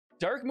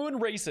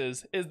Darkmoon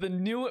Races is the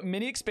new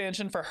mini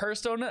expansion for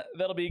Hearthstone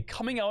that'll be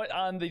coming out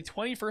on the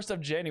 21st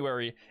of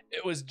January.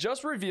 It was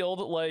just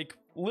revealed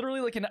literally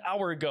like an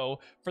hour ago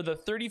for the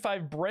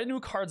 35 brand new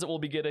cards that we'll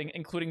be getting,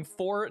 including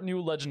 4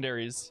 new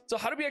legendaries. So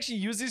how do we actually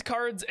use these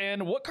cards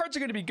and what cards are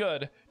going to be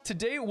good?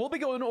 Today, we'll be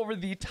going over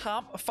the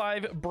top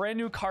 5 brand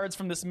new cards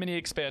from this mini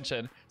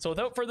expansion. So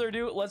without further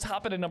ado, let's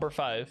hop into number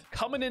 5.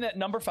 Coming in at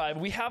number 5,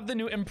 we have the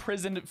new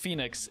Imprisoned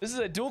Phoenix. This is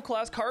a dual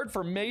class card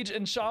for Mage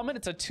and Shaman.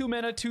 It's a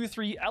 2-mana,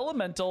 2/3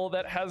 elemental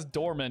that has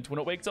Dormant. When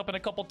it wakes up in a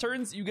couple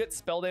turns, you get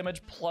spell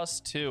damage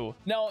 +2.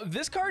 Now,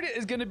 this card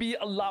is going to be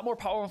a lot more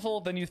powerful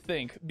than you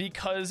think,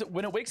 because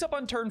when it wakes up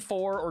on turn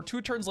 4 or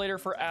 2 turns later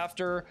for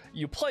after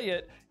you play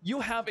it, you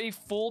have a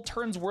full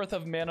turn's worth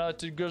of mana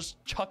to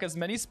just chuck as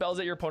many spells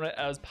at your opponent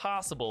as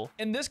possible.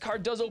 And this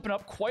card does open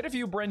up quite a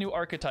few brand new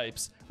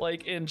archetypes,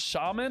 like in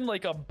Shaman,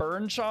 like a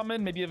burn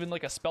Shaman, maybe even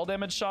like a spell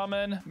damage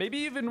Shaman, maybe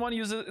even want to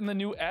use it in the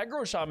new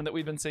aggro Shaman that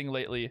we've been seeing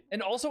lately.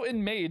 And also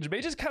in Mage.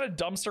 Mage is kind of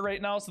dumpster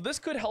right now, so this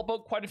could help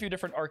out quite a few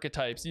different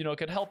archetypes. You know, it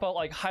could help out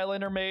like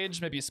Highlander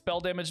Mage, maybe spell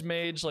damage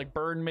Mage, like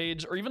burn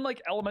Mage, or even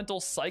like elemental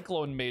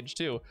Cyclone Mage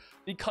too.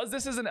 Because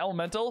this is an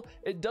elemental,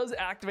 it does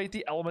activate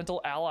the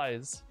elemental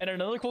allies. And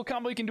another cool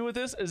combo you can do with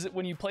this is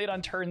when you play it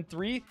on turn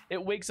 3,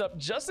 it wakes up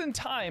just in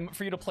time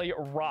for you to play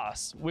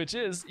Ross, which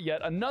is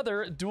yet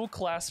another dual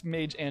class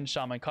Mage and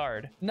Shaman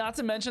card. Not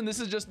to mention, this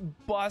is just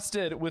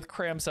busted with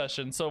Cram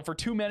Session. So for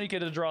 2 mana, you get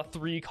to draw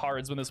 3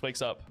 cards when this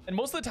wakes up. And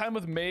most of the time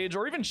with Mage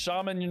or even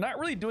Shaman, you're not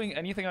really doing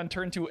anything on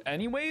turn 2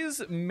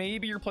 anyways.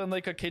 Maybe you're playing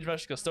like a Cage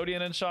Mesh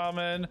Custodian and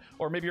Shaman,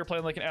 or maybe you're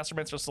playing like an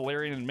Astromancer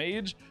Solarian and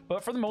Mage.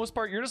 But for the most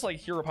part, you're just like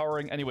hero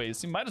powering anyways.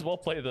 So you might as well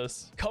play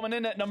this. Coming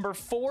in at number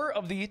 4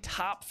 of the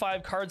top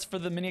 5 cards for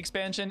the mini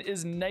expansion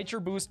is Nitro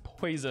Boost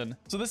Poison.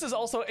 So this is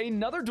also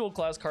another dual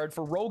class card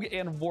for Rogue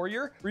and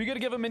Warrior, where you get to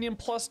give a minion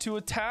 +2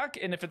 attack,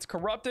 and if it's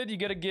corrupted, you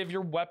get to give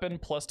your weapon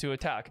 +2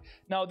 attack.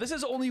 Now, this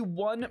is only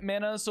 1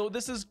 mana, so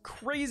this is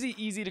crazy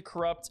easy to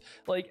corrupt.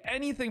 Like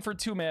anything for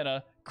 2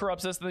 mana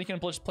corrupts this, then you can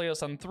just play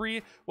this on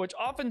 3, which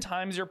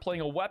oftentimes you're playing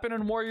a weapon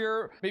in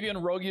Warrior. Maybe in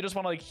Rogue, you just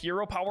want to like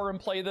hero power and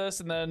play this,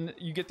 and then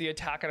you get the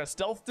attack on a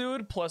stealth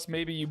dude, plus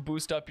maybe you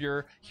boost up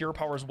your hero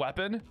power's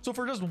weapon. So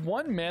for just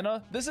 1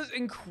 mana, this is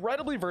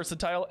incredibly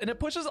versatile, and it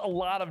pushes a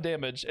lot of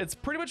damage. It's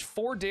pretty much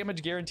 4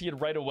 damage guaranteed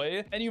right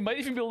away, and you might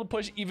even be able to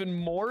push even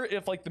more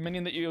if like the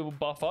minion that you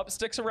buff up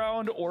sticks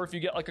around, or if you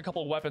get like a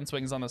couple weapon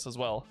swings on this as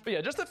well. But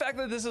yeah, just the fact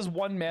that this is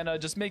 1 mana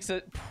just makes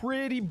it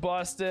pretty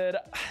busted.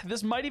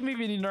 This might even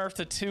be nerfed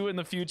to 2 in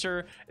the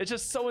future. It's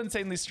just so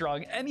insanely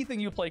strong. Anything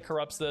you play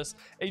corrupts this,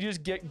 and you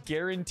just get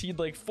guaranteed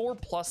like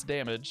 4+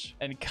 damage.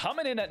 And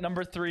coming in at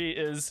number 3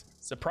 is,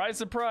 surprise,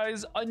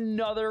 surprise,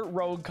 another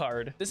Rogue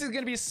card. This is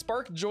going to be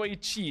Spark Joy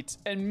Cheat,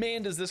 and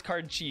man, does this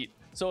card cheat.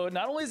 So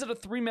not only is it a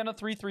 3-mana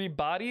 3/3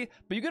 body,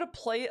 but you get to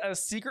play a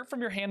secret from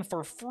your hand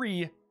for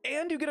free,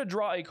 and you get to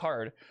draw a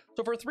card.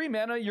 So for 3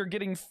 mana, you're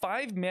getting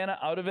 5 mana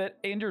out of it,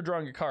 and you're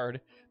drawing a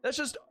card. That's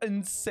just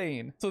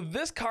insane. So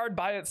this card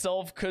by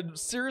itself could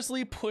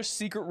seriously push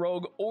Secret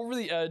Rogue over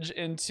the edge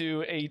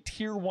into a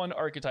tier 1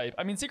 archetype.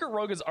 I mean, Secret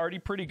Rogue is already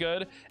pretty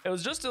good. It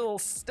was just a little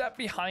step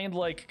behind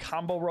like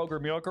Combo Rogue or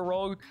Miracle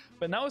Rogue,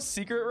 but now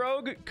Secret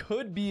Rogue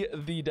could be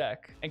the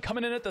deck. And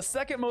coming in at the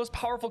second most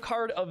powerful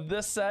card of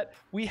this set,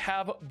 we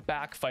have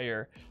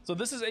Backfire. So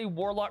this is a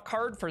Warlock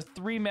card for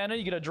 3 mana.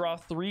 You get to draw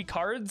 3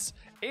 cards,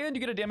 and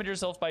you get to damage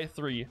yourself by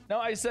 3. Now,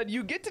 I said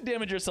you get to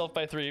damage yourself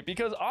by 3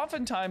 because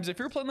oftentimes if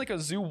you're playing like a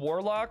Zoo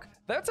Warlock,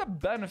 that's a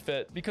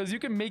benefit because you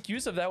can make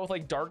use of that with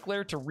like Dark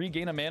Glare to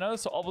regain a mana.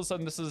 So all of a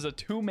sudden this is a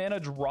 2 mana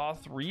draw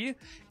 3,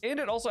 and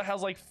it also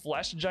has like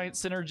Flesh Giant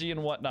synergy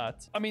and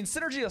whatnot. I mean,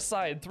 synergy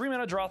aside, 3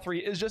 mana draw 3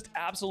 is just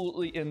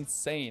absolutely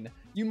insane.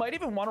 You might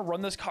even want to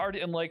run this card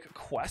in like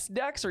quest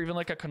decks or even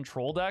like a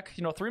control deck.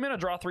 You know, 3 mana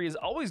draw 3 is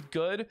always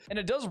good, and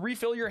it does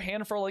refill your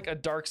hand for like a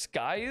Dark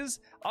Skies.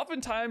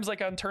 Oftentimes,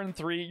 like on turn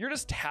 3, you're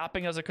just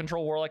tapping as a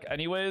control Warlock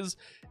anyways,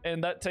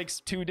 and that takes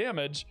 2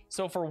 damage.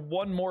 So for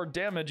 1 more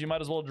damage, you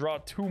might as well draw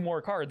 2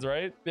 more cards,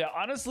 right? Yeah,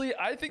 honestly,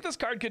 I think this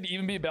card could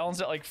even be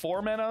balanced at like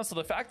 4 mana. So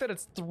the fact that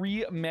it's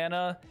 3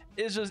 mana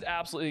is just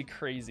absolutely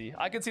crazy.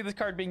 I could see this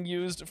card being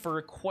used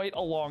for quite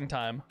a long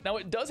time. Now,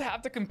 it does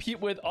have to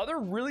compete with other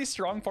really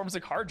strong forms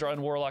of card draw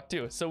in Warlock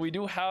too. So we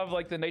do have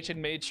like the Nightshade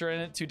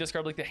Matron to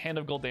discard like the Hand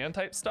of Gul'dan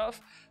type stuff.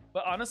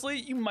 But honestly,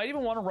 you might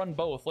even want to run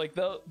both. Like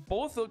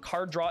both the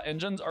card draw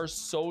engines are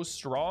so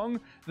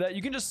strong that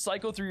you can just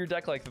cycle through your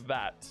deck like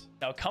that.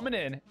 Now, coming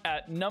in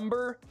at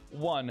number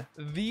 1,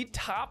 the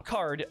top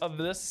card of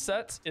this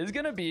set is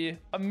going to be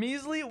a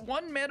measly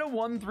 1 mana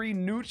 1/3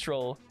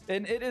 neutral,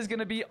 and it is going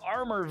to be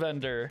Armor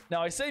Vendor.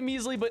 Now, I say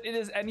measly, but it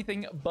is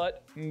anything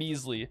but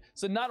measly.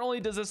 So not only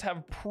does this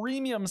have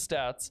premium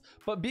stats,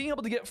 but being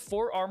able to get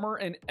 4 armor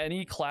in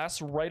any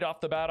class right off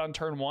the bat on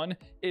turn 1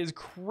 is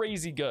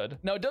crazy good.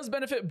 Now, it does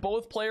benefit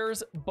both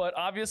players, but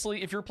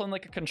obviously if you're playing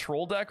like a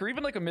control deck or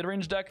even like a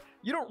mid-range deck,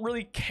 you don't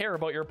really care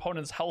about your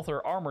opponent's health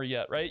or armor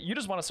yet, right? You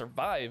just want to survive.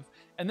 survive.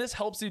 And this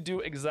helps you do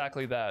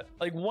exactly that.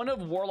 Like, one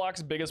of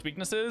Warlock's biggest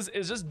weaknesses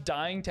is just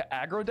dying to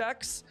aggro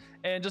decks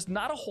and just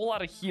not a whole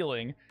lot of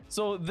healing.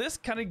 So this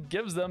kind of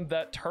gives them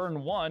that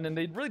turn 1, and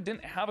they really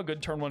didn't have a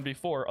good turn 1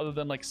 before other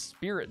than like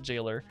Spirit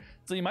Jailer.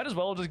 So you might as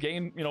well just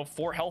gain,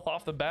 4 health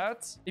off the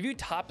bats. If you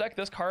top deck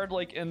this card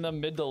like in the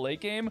mid to late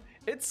game,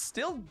 it's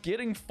still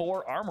getting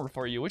 4 armor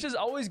for you, which is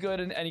always good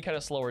in any kind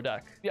of slower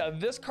deck. Yeah,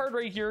 this card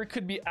right here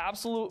could be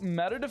absolute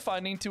meta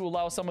defining to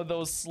allow some of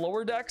those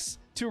slower decks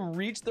to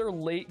reach their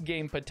late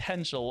game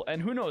potential,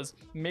 and who knows,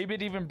 maybe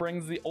it even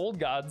brings the old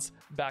gods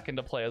back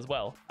into play as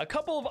well. A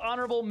couple of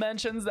honorable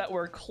mentions that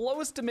were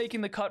close to making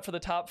the cut for the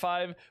top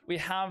 5. We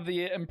have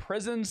the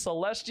Imprisoned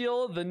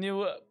Celestial, the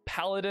new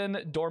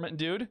Paladin Dormant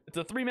dude. It's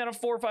a 3-mana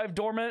 4/5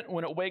 Dormant.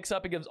 When it wakes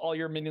up, it gives all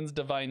your minions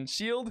Divine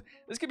Shield.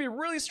 This could be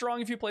really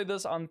strong if you play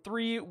this on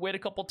 3, wait a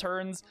couple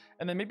turns,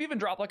 and then maybe even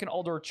drop like an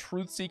Aldor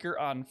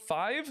Truthseeker on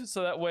 5,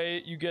 so that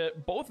way you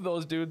get both of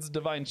those dudes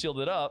Divine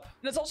Shielded up.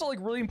 And it's also like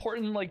really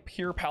important in like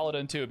Pure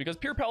Paladin too, because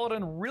Pure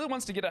Paladin really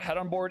wants to get ahead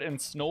on board and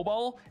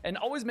snowball, and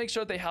always make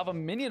sure that they have a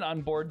minion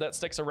on board that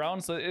sticks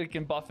around so that it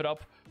can buff it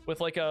up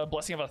with like a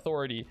Blessing of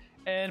Authority.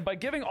 And by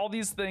giving all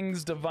these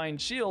things Divine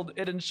Shield,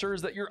 it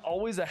ensures that you're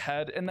always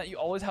ahead and that you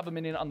always have a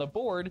minion on the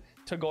board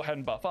to go ahead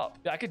and buff up.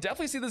 Yeah, I could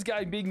definitely see this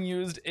guy being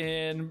used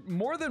in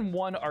more than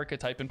one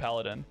archetype in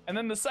Paladin. And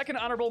then the second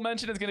honorable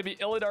mention is going to be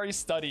Illidari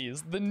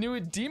Studies, the new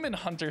Demon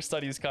Hunter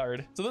Studies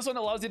card. So this one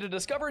allows you to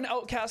discover an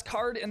outcast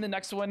card, and the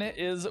next one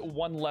is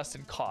 1 less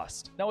in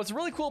cost. Now, what's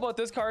really cool about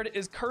this card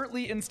is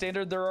currently in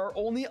Standard, there are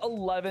only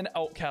 11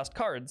 outcast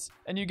cards,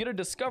 and you get to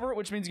discover it,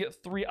 which means you get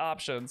 3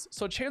 options.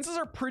 So chances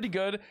are pretty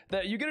good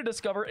that you get to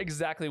discover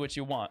exactly what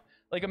you want.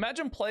 Like,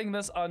 imagine playing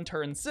this on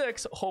turn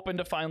 6, hoping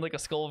to find like a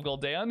Skull of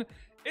Gul'dan.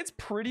 It's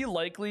pretty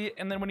likely,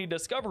 and then when you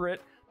discover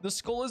it, the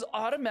skull is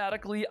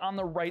automatically on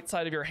the right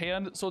side of your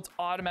hand, so it's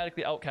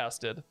automatically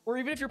outcasted. Or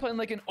even if you're playing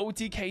like an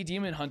OTK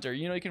Demon Hunter,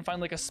 you can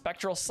find like a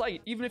Spectral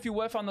Sight, even if you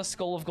whiff on the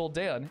Skull of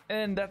Gul'dan,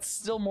 and that's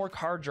still more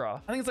card draw.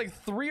 I think it's like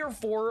 3 or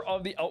 4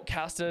 of the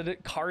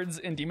outcasted cards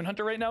in Demon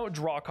Hunter right now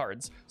draw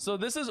cards. So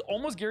this is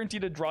almost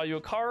guaranteed to draw you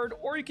a card,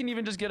 or you can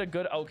even just get a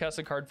good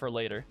outcasted card for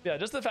later. Yeah,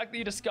 just the fact that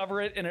you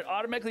discover it and it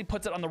automatically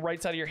puts it on the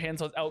right side of your hand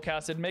so it's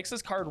outcasted makes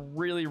this card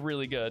really,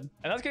 really good.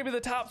 And that's gonna be the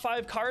top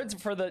 5 cards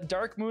for the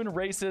Darkmoon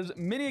Races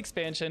mini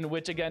expansion,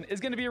 which again is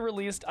going to be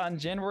released on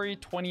January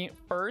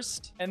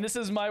 21st. And this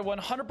is my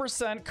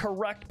 100%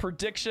 correct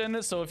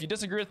prediction, so if you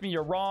disagree with me,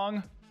 you're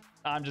wrong.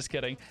 I'm just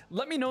kidding.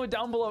 Let me know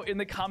down below in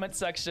the comment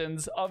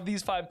sections of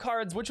these 5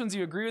 cards which ones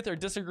you agree with or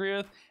disagree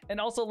with,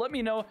 and also let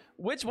me know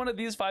which one of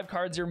these 5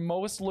 cards you're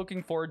most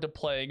looking forward to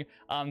playing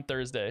on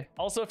Thursday.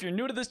 Also, if you're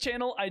new to this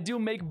channel, I do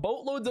make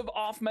boatloads of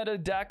off-meta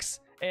decks,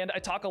 and I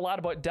talk a lot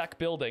about deck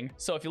building.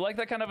 So if you like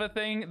that kind of a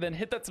thing, then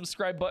hit that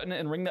subscribe button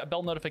and ring that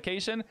bell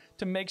notification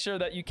to make sure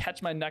that you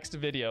catch my next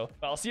video.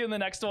 I'll see you in the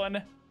next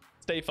one.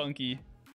 Stay funky.